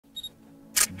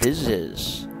This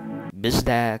is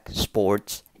Bizdak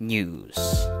Sports News.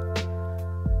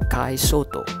 Kai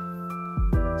Sotto,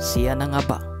 siya na nga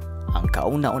ba ang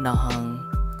kauna-unahang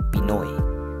Pinoy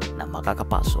na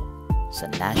makakapasok sa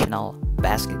National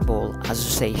Basketball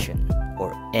Association or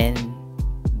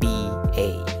NBA?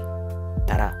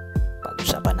 Tara,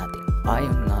 pag-usapan natin.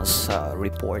 Ayon na sa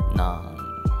report ng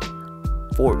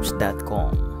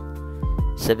Forbes.com,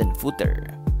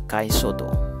 7-footer Kai Sotto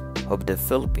of the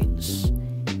Philippines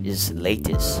is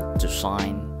latest to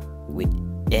sign with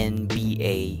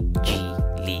NBA G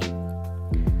League.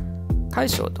 Kai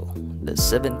Sotto, the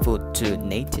 7'2"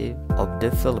 native of the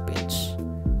Philippines,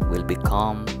 will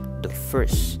become the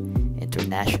first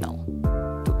international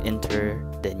to enter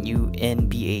the new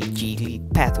NBA G League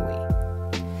pathway.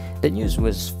 The news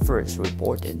was first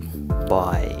reported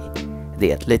by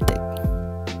The Athletic.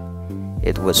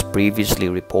 It was previously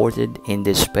reported in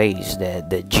this space that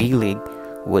the G League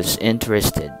was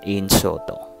interested in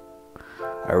Sotto,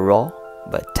 a raw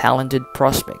but talented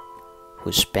prospect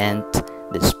who spent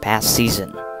this past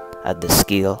season at the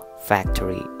Skill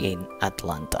Factory in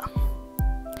Atlanta.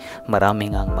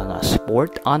 Maraming ang mga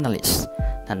sport analysts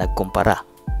na nagkumpara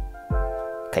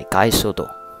kay Kai Sotto,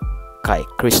 kay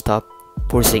Kristaps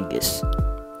Porzingis.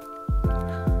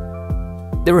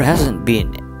 There hasn't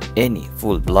been any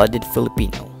full-blooded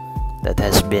Filipino that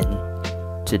has been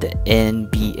to the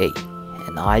NBA,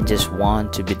 and I just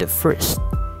want to be the first,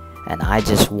 and I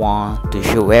just want to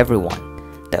show everyone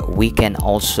that we can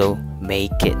also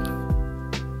make it.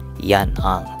 Yan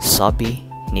ang sabi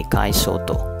ni Kai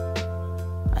Sotto,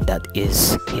 and that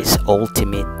is his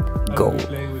ultimate goal. I'm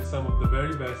playing with some of the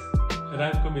very best, and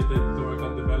I'm committed to work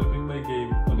on developing my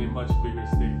game on a much bigger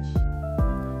stage.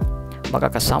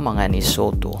 Makakasama nga ni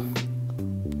Sotto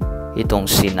itong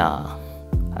sina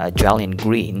Jalen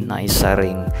Green na isa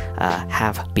ring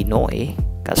half Pinoy,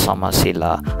 kasama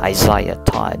sila Isaiah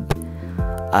Todd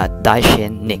at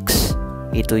Daishen Nix.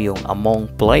 Ito yung among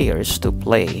players to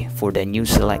play for the new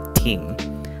select team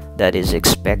that is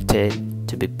expected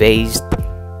to be based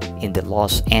in the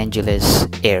Los Angeles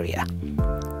area.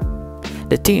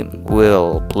 The team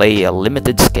will play a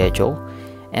limited schedule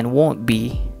and won't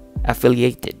be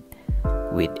affiliated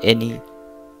with any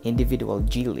individual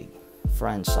G League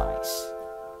franchise.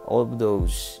 All of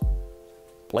those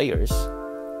players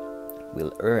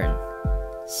will earn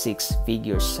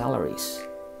six-figure salaries,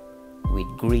 with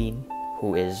Green,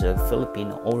 who is of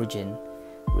Filipino origin,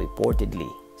 reportedly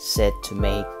set to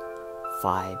make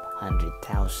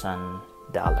 $500,000.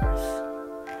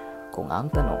 Kung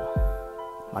ang tanong,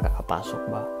 makakapasok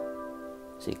ba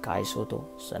si Kai Sotto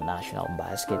sa National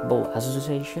Basketball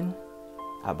Association?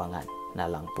 Abangan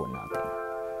na lang po natin.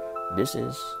 This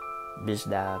is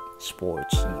Bizdak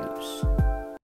Sports News.